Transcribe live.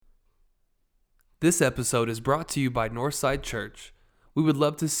This episode is brought to you by Northside Church. We would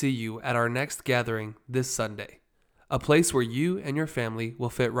love to see you at our next gathering this Sunday, a place where you and your family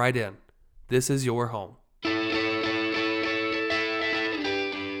will fit right in. This is your home.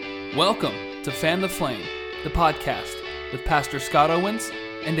 Welcome to Fan the Flame, the podcast with Pastor Scott Owens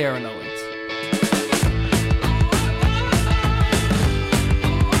and Aaron Owens.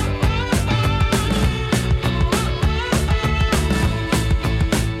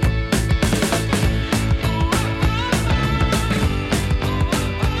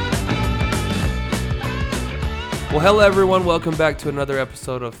 Well, hello everyone. Welcome back to another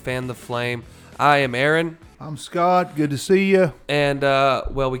episode of Fan the Flame. I am Aaron. I'm Scott. Good to see you. And,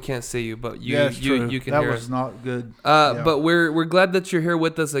 we can't see you, but you can that hear was us. not good. But we're glad that you're here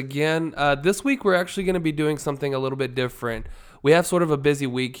with us again. This week we're actually going to be doing something a little bit different. We have sort of a busy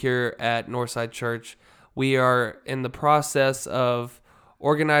week here at Northside Church. We are in the process of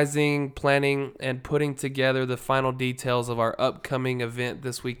organizing, planning, and putting together the final details of our upcoming event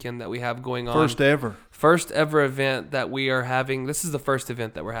this weekend that we have going on. First ever event that we are having. This is the first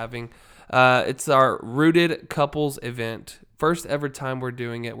event that we're having. It's our Rooted Couples event. First ever time we're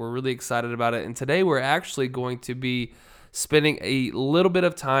doing it. We're really excited about it. And today we're actually going to be spending a little bit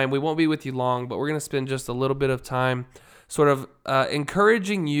of time. We won't be with you long, but we're going to spend just a little bit of time sort of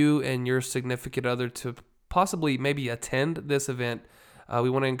encouraging you and your significant other to possibly maybe attend this event. We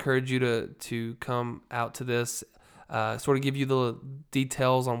want to encourage you to come out to this, sort of give you the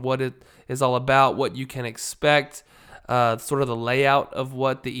details on what it is all about, what you can expect, sort of the layout of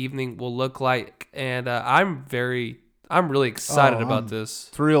what the evening will look like. And I'm really excited about this.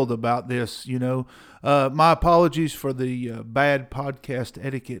 Thrilled about this. You know, my apologies for the bad podcast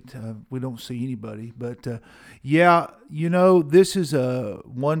etiquette. We don't see anybody, but this is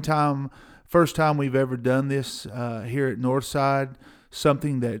first time we've ever done this here at Northside.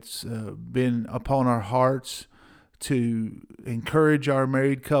 Something that's been upon our hearts to encourage our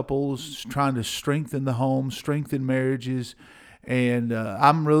married couples, trying to strengthen the home, strengthen marriages. And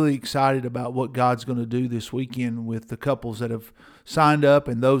I'm really excited about what God's going to do this weekend with the couples that have signed up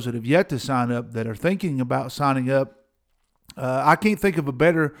and those that have yet to sign up that are thinking about signing up. I can't think of a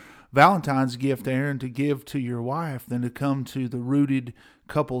better Valentine's gift, Aaron, to give to your wife than to come to the Rooted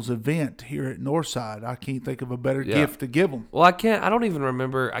Couples event here at Northside. I can't think of a better gift to give them. Well, I can't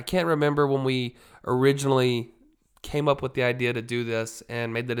remember when we originally came up with the idea to do this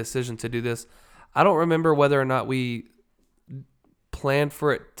and made the decision to do this. I don't remember whether or not we planned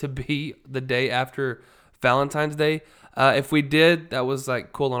for it to be the day after Valentine's Day. If we did, that was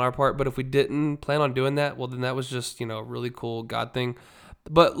like cool on our part. But if we didn't plan on doing that, well, then that was just, a really cool God thing.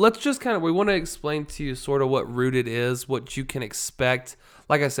 But let's just we want to explain to you sort of what Rooted is, what you can expect.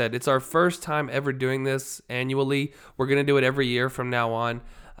 Like I said, it's our first time ever doing this annually. We're going to do it every year from now on.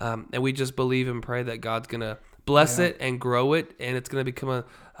 And we just believe and pray that God's going to bless it and grow it. And it's going to become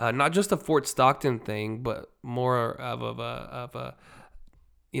not just a Fort Stockton thing, but more of a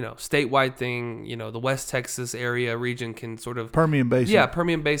statewide thing. The West Texas region can sort of Permian Basin. Yeah,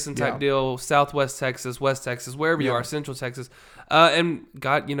 Permian Basin type deal. Southwest Texas, West Texas, wherever you are, Central Texas. And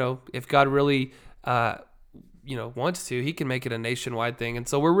God, if God really, wants to, He can make it a nationwide thing. And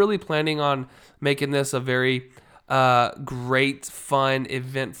so we're really planning on making this a very great, fun,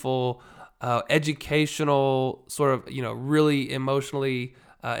 eventful, educational, sort of, really emotionally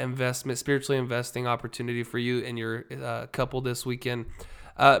spiritually investing opportunity for you and your couple this weekend.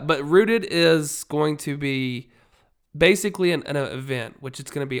 But Rooted is going to be basically an event, which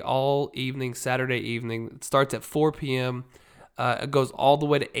it's going to be all evening, Saturday evening. It starts at 4 p.m. It goes all the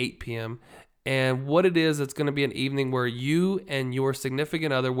way to 8 p.m. And what it is, it's going to be an evening where you and your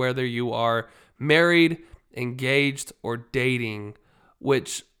significant other, whether you are married, engaged, or dating,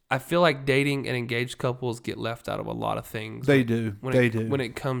 which I feel like dating and engaged couples get left out of a lot of things. They do. When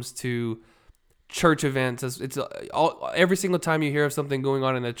it comes to church events, it's every single time you hear of something going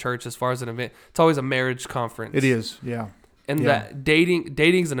on in a church as far as an event, it's always a marriage conference. It is, yeah. And that dating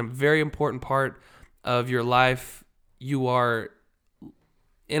is a very important part of your life. You are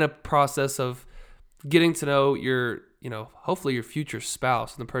in a process of getting to know your, hopefully your future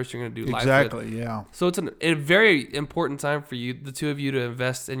spouse and the person you're going to do life with. Exactly, yeah. So it's a very important time for you, the two of you, to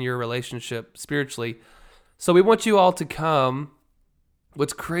invest in your relationship spiritually. So we want you all to come.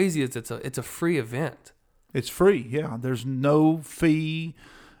 What's crazy is it's a free event. It's free, yeah. There's no fee.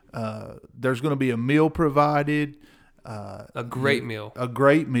 There's going to be a meal provided. A great meal. A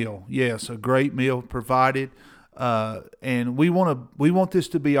great meal, yes. A great meal provided. And we want this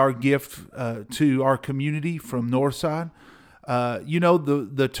to be our gift to our community from Northside.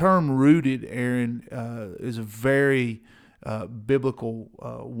 The term rooted, Aaron, is a very biblical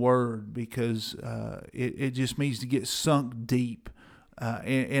word, because it just means to get sunk deep.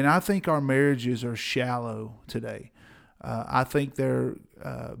 And I think our marriages are shallow today. I think they're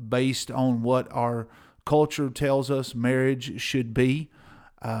based on what our culture tells us marriage should be.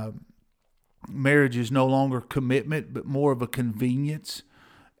 Marriage is no longer commitment, but more of a convenience.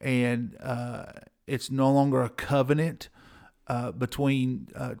 And it's no longer a covenant between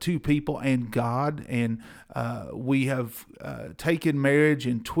two people and God. And we have taken marriage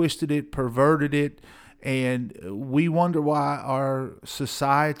and twisted it, perverted it. And we wonder why our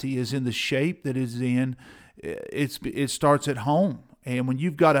society is in the shape that it's in. It starts at home. And when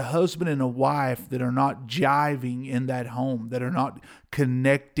you've got a husband and a wife that are not jiving in that home, that are not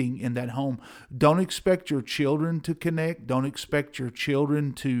connecting in that home, don't expect your children to connect. Don't expect your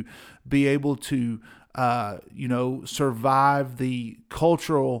children to be able to, survive the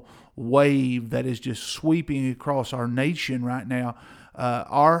cultural wave that is just sweeping across our nation right now.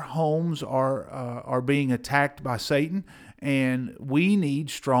 Our homes are being attacked by Satan, and we need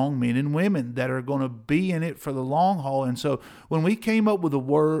strong men and women that are going to be in it for the long haul. And so when we came up with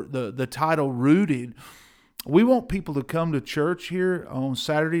the title Rooted, we want people to come to church here on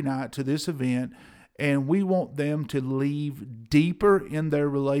Saturday night to this event, and we want them to leave deeper in their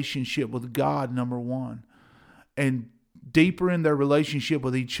relationship with God, number one, and deeper in their relationship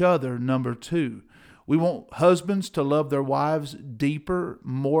with each other, number two. We want husbands to love their wives deeper,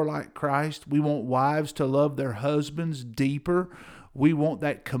 more like Christ. We want wives to love their husbands deeper. We want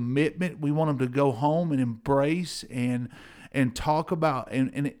that commitment. We want them to go home and embrace and talk about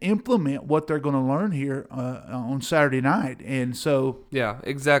and implement what they're going to learn here on Saturday night. And so, yeah,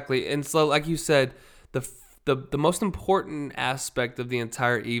 exactly. And so, like you said, the most important aspect of the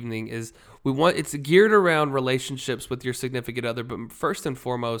entire evening is it's geared around relationships with your significant other, but first and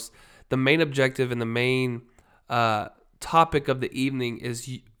foremost, the main objective and the main topic of the evening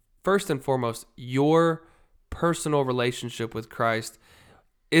is, first and foremost, your personal relationship with Christ.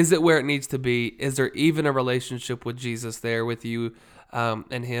 Is it where it needs to be? Is there even a relationship with Jesus there with you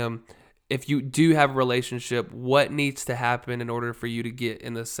and Him? If you do have a relationship, what needs to happen in order for you to get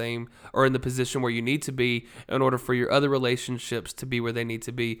in the same or in the position where you need to be in order for your other relationships to be where they need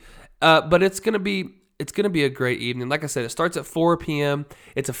to be? But it's going to be a great evening. Like I said, it starts at 4 p.m.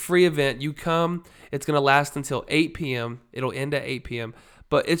 It's a free event. You come. It's going to last until 8 p.m. It'll end at 8 p.m.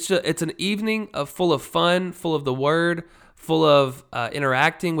 But it's an evening full of fun, full of the Word, full of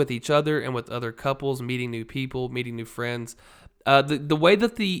interacting with each other and with other couples, meeting new people, meeting new friends. The way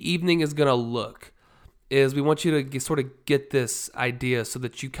that the evening is going to look is we want you to sort of get this idea so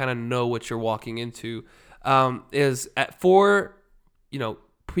that you kind of know what you're walking into. Is at 4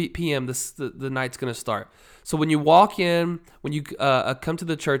 p.m. the night's going to start. So when you walk in, when you come to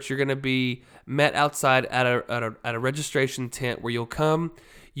the church, you're going to be met outside at a registration tent where you'll come.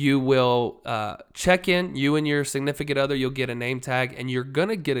 You will check in, you and your significant other. You'll get a name tag, and you're going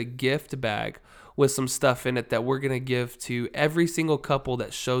to get a gift bag with some stuff in it that we're going to give to every single couple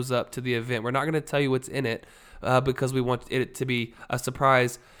that shows up to the event. We're not going to tell you what's in it because we want it to be a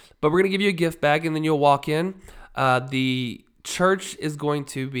surprise. But we're going to give you a gift bag, and then you'll walk in. The church is going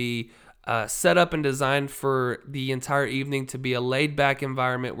to be set up and designed for the entire evening to be a laid-back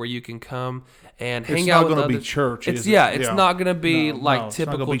environment where you can come and hang out with others. It's not going to be church, is it? It's not going to be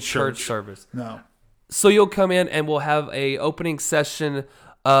typical church service. No. So you'll come in, and we'll have a opening session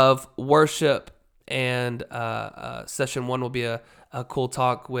of worship, and session one will be a cool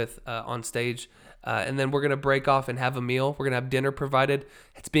talk with on stage. And then we're going to break off and have a meal. We're going to have dinner provided.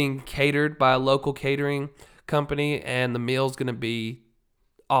 It's being catered by a local catering company, and the meal's going to be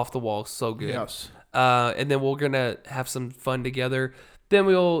off the wall, so good. Yes. And then we're going to have some fun together. Then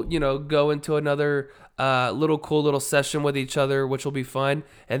we'll, go into another cool little session with each other, which will be fun.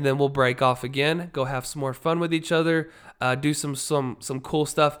 And then we'll break off again, go have some more fun with each other, do some cool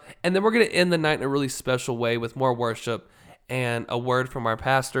stuff. And then we're going to end the night in a really special way with more worship and a word from our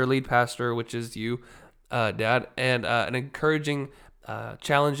pastor, lead pastor, which is you, Dad, and an encouraging,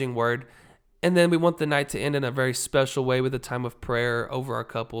 challenging word. And then we want the night to end in a very special way with a time of prayer over our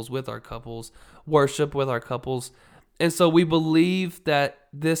couples, with our couples, worship with our couples. And so we believe that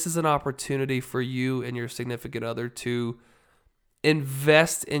this is an opportunity for you and your significant other to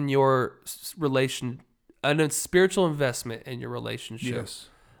invest in your relation, a spiritual investment in your relationship, yes,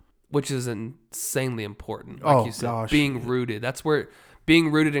 which is insanely important. Like you said, gosh. Being rooted. That's where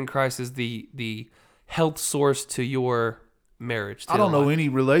being rooted in Christ is the health source to your marriage. I don't know any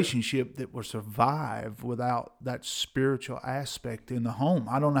relationship that will survive without that spiritual aspect in the home.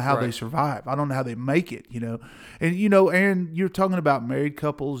 I don't know how they survive. I don't know how they make it, And, Aaron, you're talking about married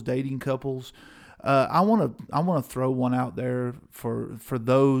couples, dating couples. I want to throw one out there for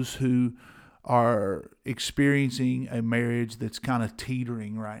those who are experiencing a marriage that's kind of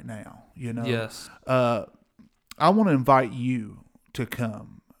teetering right now. Yes. I want to invite you to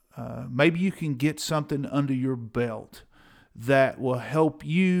come. Maybe you can get something under your belt that will help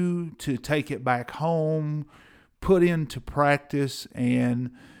you to take it back home, put into practice,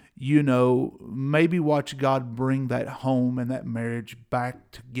 and maybe watch God bring that home and that marriage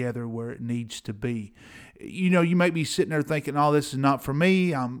back together where it needs to be. You may be sitting there thinking, "Oh, this is not for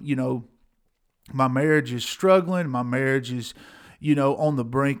me. My marriage is struggling. My marriage is, on the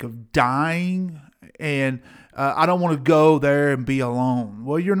brink of dying, and I don't want to go there and be alone."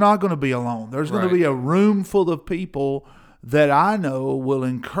 Well, you're not going to be alone. There's going to be a room full of people that I know will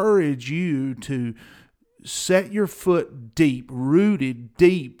encourage you to set your foot deep, rooted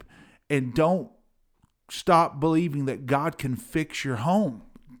deep, and don't stop believing that God can fix your home,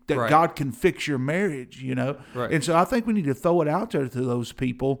 that God can fix your marriage, Right. And so I think we need to throw it out there to those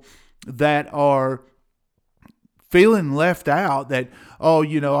people that are feeling left out, that, I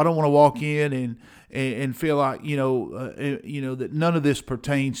don't want to walk in and feel like, that none of this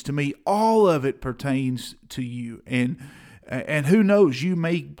pertains to me. All of it pertains to you. And who knows, you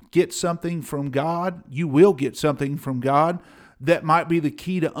may get something from God. You will get something from God that might be the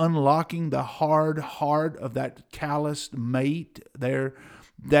key to unlocking the hard heart of that calloused mate there,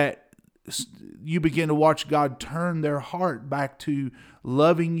 that you begin to watch God turn their heart back to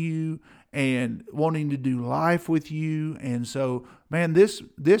loving you and wanting to do life with you. And so, man, this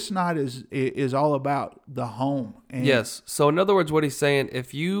night is all about the home. And yes. So in other words, what he's saying,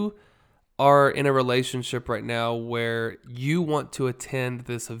 if you are in a relationship right now where you want to attend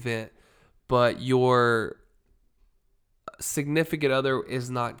this event, but your significant other is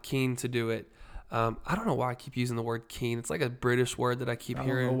not keen to do it. I don't know why I keep using the word keen. It's like a British word that I keep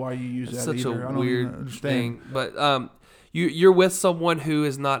hearing. I don't know why you use it's that such either. a weird thing. But you're with someone who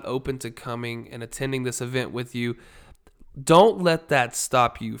is not open to coming and attending this event with you. Don't let that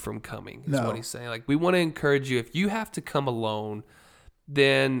stop you from coming, is what he's saying. Like, we want to encourage you. If you have to come alone,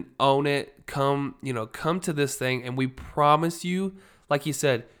 then own it. Come to this thing, and we promise you, like he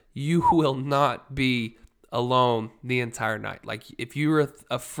said, you will not be alone the entire night. Like, if you're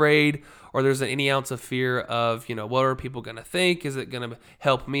afraid or there's any ounce of fear of, what are people going to think? Is it going to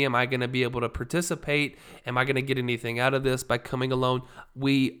help me? Am I going to be able to participate? Am I going to get anything out of this by coming alone?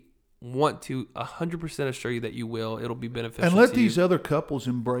 We want to 100% assure you that you will. It'll be beneficial and let to you. these other couples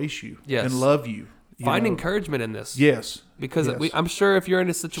embrace you Yes. and love you. Find encouragement in this. Yes. Because Yes. I'm sure if you're in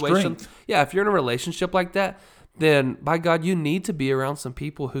a situation, Strength. if you're in a relationship like that, then by God, you need to be around some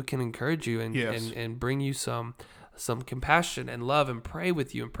people who can encourage you and Yes. and bring you some compassion and love and pray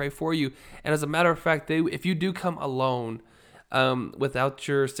with you and pray for you. And as a matter of fact, if you do come alone without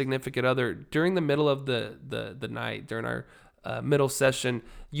your significant other during the middle of the night, during our middle session,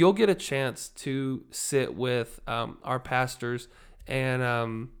 you'll get a chance to sit with our pastors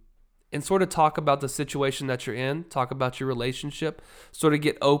and sort of talk about the situation that you're in, talk about your relationship, sort of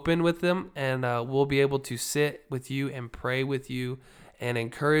get open with them, and we'll be able to sit with you and pray with you and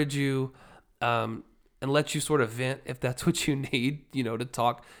encourage you and let you sort of vent if that's what you need, to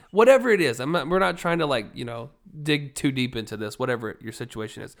talk. Whatever it is. We're not trying to dig too deep into this, whatever your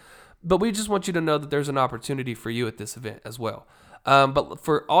situation is. But we just want you to know that there's an opportunity for you at this event as well. But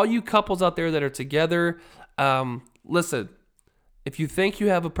for all you couples out there that are together, listen, if you think you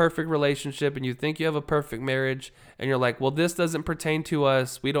have a perfect relationship and you think you have a perfect marriage and you're like, well, this doesn't pertain to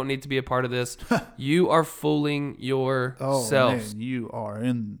us, we don't need to be a part of this, you are fooling yourselves. Oh, man, you are.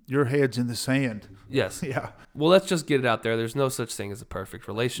 And your head's in the sand. Yes. Yeah. Well, let's just get it out there. There's no such thing as a perfect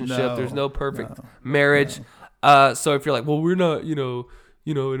relationship. No, There's no perfect marriage. So if you're like, well, we're not,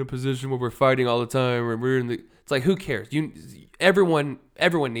 in a position where we're fighting all the time, or it's like, who cares? Everyone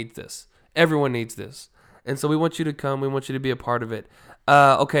needs this. Everyone needs this. And so we want you to come. We want you to be a part of it.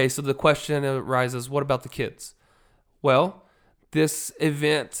 Okay, so the question arises, what about the kids? Well, this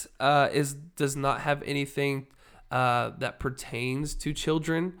event does not have anything that pertains to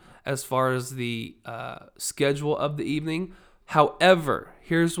children as far as the schedule of the evening. However,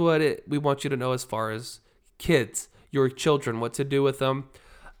 here's what we want you to know as far as kids, your children, what to do with them.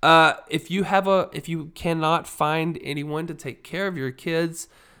 If you cannot find anyone to take care of your kids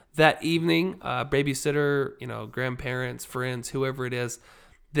that evening, babysitter, grandparents, friends, whoever it is,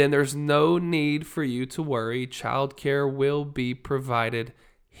 then there's no need for you to worry. Childcare will be provided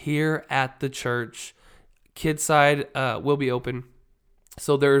here at the church. Kids side will be open.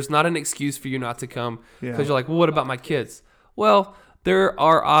 So there's not an excuse for you not to come because you're like, well, what about my kids? Well, there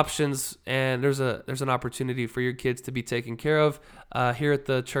are options, and there's an opportunity for your kids to be taken care of here at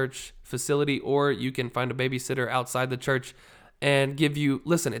the church facility, or you can find a babysitter outside the church and give you.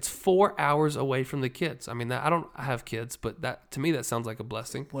 Listen, it's 4 hours away from the kids. I mean, I don't have kids, but that to me that sounds like a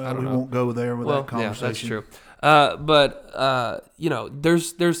blessing. Well, I don't we know. won't go there with that conversation. Yeah, that's true. But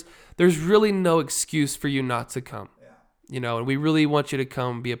there's really no excuse for you not to come. And we really want you to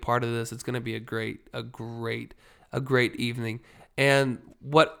come be a part of this. It's going to be a great evening. And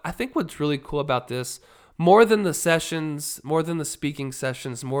what's really cool about this, more than the sessions, more than the speaking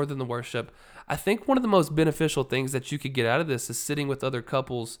sessions, more than the worship, I think one of the most beneficial things that you could get out of this is sitting with other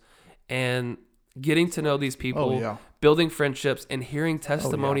couples and getting to know these people, building friendships, and hearing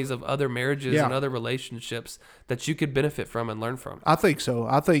testimonies of other marriages and other relationships that you could benefit from and learn from. I think so.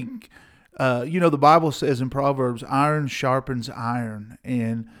 I think, the Bible says in Proverbs, iron sharpens iron.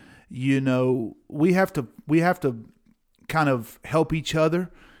 And, we have to kind of help each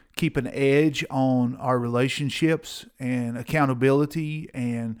other keep an edge on our relationships and accountability.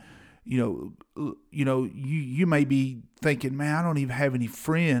 And, you may be thinking, man, I don't even have any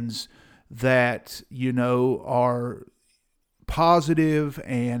friends that, are positive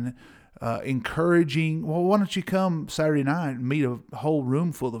and encouraging. Well, why don't you come Saturday night and meet a whole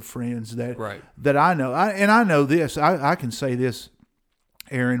room full of friends that I know? I know this. I can say this,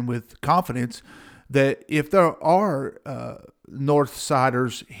 Aaron, with confidence, that if there are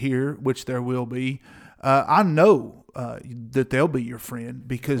Northsiders here, which there will be, I know that they'll be your friend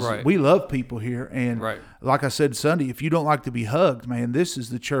because we love people here. And like I said Sunday, if you don't like to be hugged, man, this is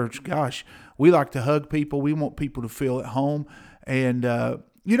the church. Gosh, we like to hug people. We want people to feel at home. And,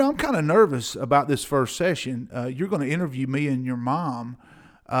 I'm kind of nervous about this first session. You're going to interview me and your mom.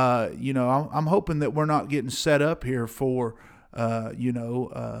 I'm hoping that we're not getting set up here for,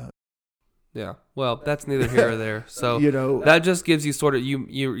 Yeah, well, that's neither here or there. So that just gives you sort of you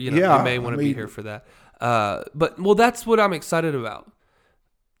may want to be here for that. But that's what I'm excited about.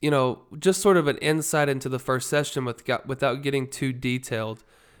 Just sort of an insight into the first session without getting too detailed.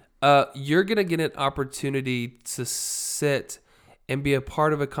 You're gonna get an opportunity to sit and be a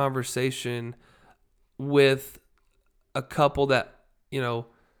part of a conversation with a couple that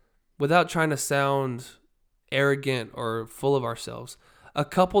without trying to sound arrogant or full of ourselves. A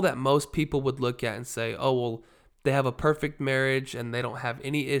couple that most people would look at and say, oh, well, they have a perfect marriage and they don't have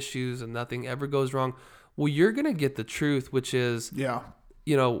any issues and nothing ever goes wrong. Well, you're going to get the truth, which is,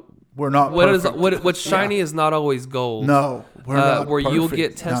 we're not perfect. What's shiny is not always gold. No, we're not where perfect. You'll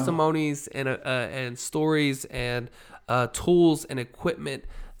get testimonies and stories and tools and equipment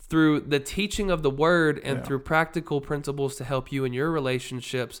through the teaching of the word and through practical principles to help you in your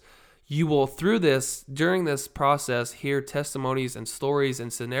relationships. You will, during this process, hear testimonies and stories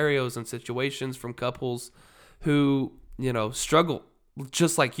and scenarios and situations from couples who, struggle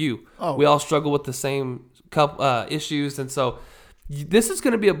just like you. Oh. We all struggle with the same issues. And so this is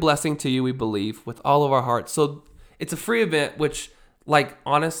going to be a blessing to you, we believe, with all of our hearts. So it's a free event, which,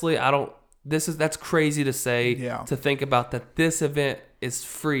 honestly, that's crazy to say, to think about that this event is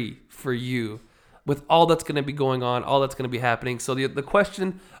free for you. With all that's going to be going on, all that's going to be happening. So the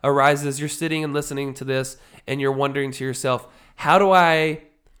question arises, you're sitting and listening to this, and you're wondering to yourself, how do I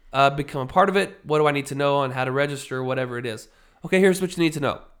become a part of it? What do I need to know on how to register, whatever it is? Okay, here's what you need to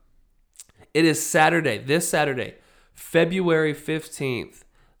know. It is this Saturday, February 15th,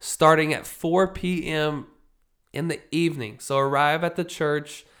 starting at 4 p.m. in the evening. So arrive at the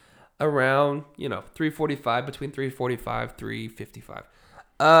church around, 3:45, between 3:45, 3:55.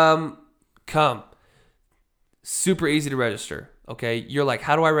 Come. Super easy to register, okay? You're like,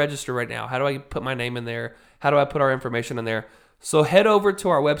 how do I register right now? How do I put my name in there? How do I put our information in there? So head over to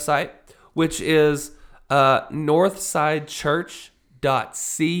our website, which is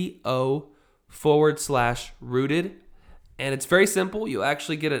northsidechurch.co/rooted. And it's very simple. You'll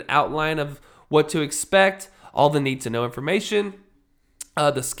actually get an outline of what to expect, all the need-to-know information,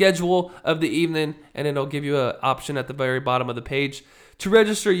 the schedule of the evening, and it'll give you an option at the very bottom of the page to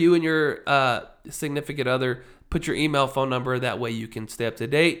register you and your significant other. Put your email, phone number. That way you can stay up to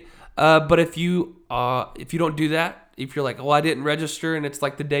date. But if you don't do that, if you're like, oh, I didn't register and it's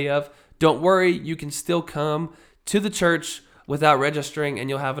like the day of, don't worry. You can still come to the church without registering, and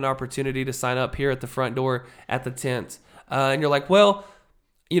you'll have an opportunity to sign up here at the front door at the tent. And you're like, well,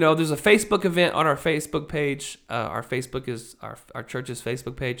 there's a Facebook event on our Facebook page. Our Facebook is our church's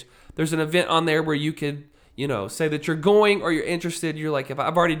Facebook page. There's an event on there where you could, say that you're going or you're interested. You're like, if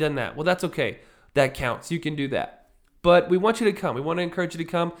I've already done that, well, that's okay. That counts. You can do that. But we want you to come. We want to encourage you to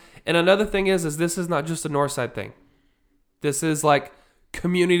come. And another thing is this is not just a Northside thing. This is like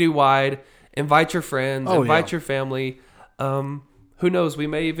community-wide. Invite your friends. Invite your family. who knows? We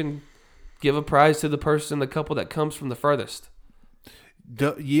may even give a prize to the couple that comes from the furthest.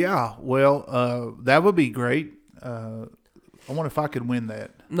 Yeah, well, that would be great. I wonder if I could win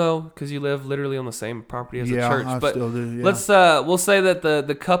that. No, because you live literally on the same property as the Yeah, church. I But still do. Yeah. let's we'll say that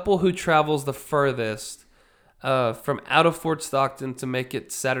the couple who travels the furthest from out of Fort Stockton to make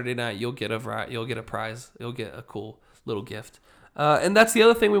it Saturday night, you'll get a prize. You'll get a cool little gift. And that's the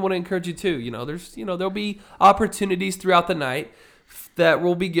other thing we want to encourage you to. There'll be opportunities throughout the night that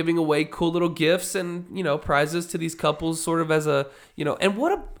we'll be giving away cool little gifts and prizes to these couples, sort of as a and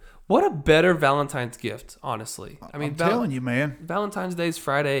what a better Valentine's gift, honestly. I mean, I'm telling you, man. Valentine's Day is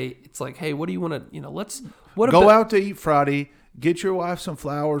Friday. It's like, hey, what do you want to, let's go out to eat Friday, get your wife some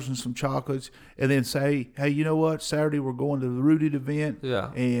flowers and some chocolates, and then say, hey, you know what? Saturday we're going to the Rooted event.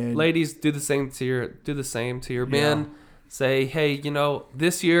 Yeah. And ladies, do the same to your men. Say, hey,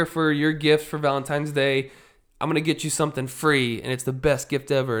 this year for your gift for Valentine's Day, I'm going to get you something free, and it's the best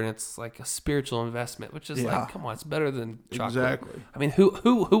gift ever, and it's like a spiritual investment, which is like, come on, it's better than chocolate. Exactly. I mean,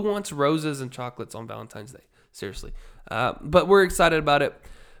 who wants roses and chocolates on Valentine's Day? Seriously. But we're excited about it.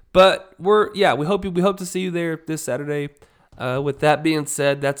 But we hope to see you there this Saturday. With that being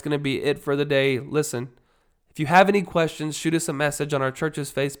said, that's going to be it for the day. Listen, if you have any questions, shoot us a message on our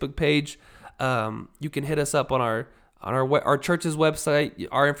church's Facebook page. You can hit us up on our church's website.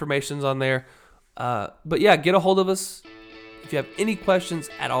 Our information's on there. But yeah, get a hold of us. If you have any questions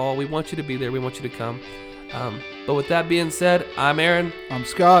at all, we want you to be there. We want you to come. But with that being said, I'm Aaron. I'm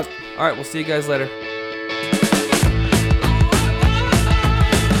Scott. All right, we'll see you guys later.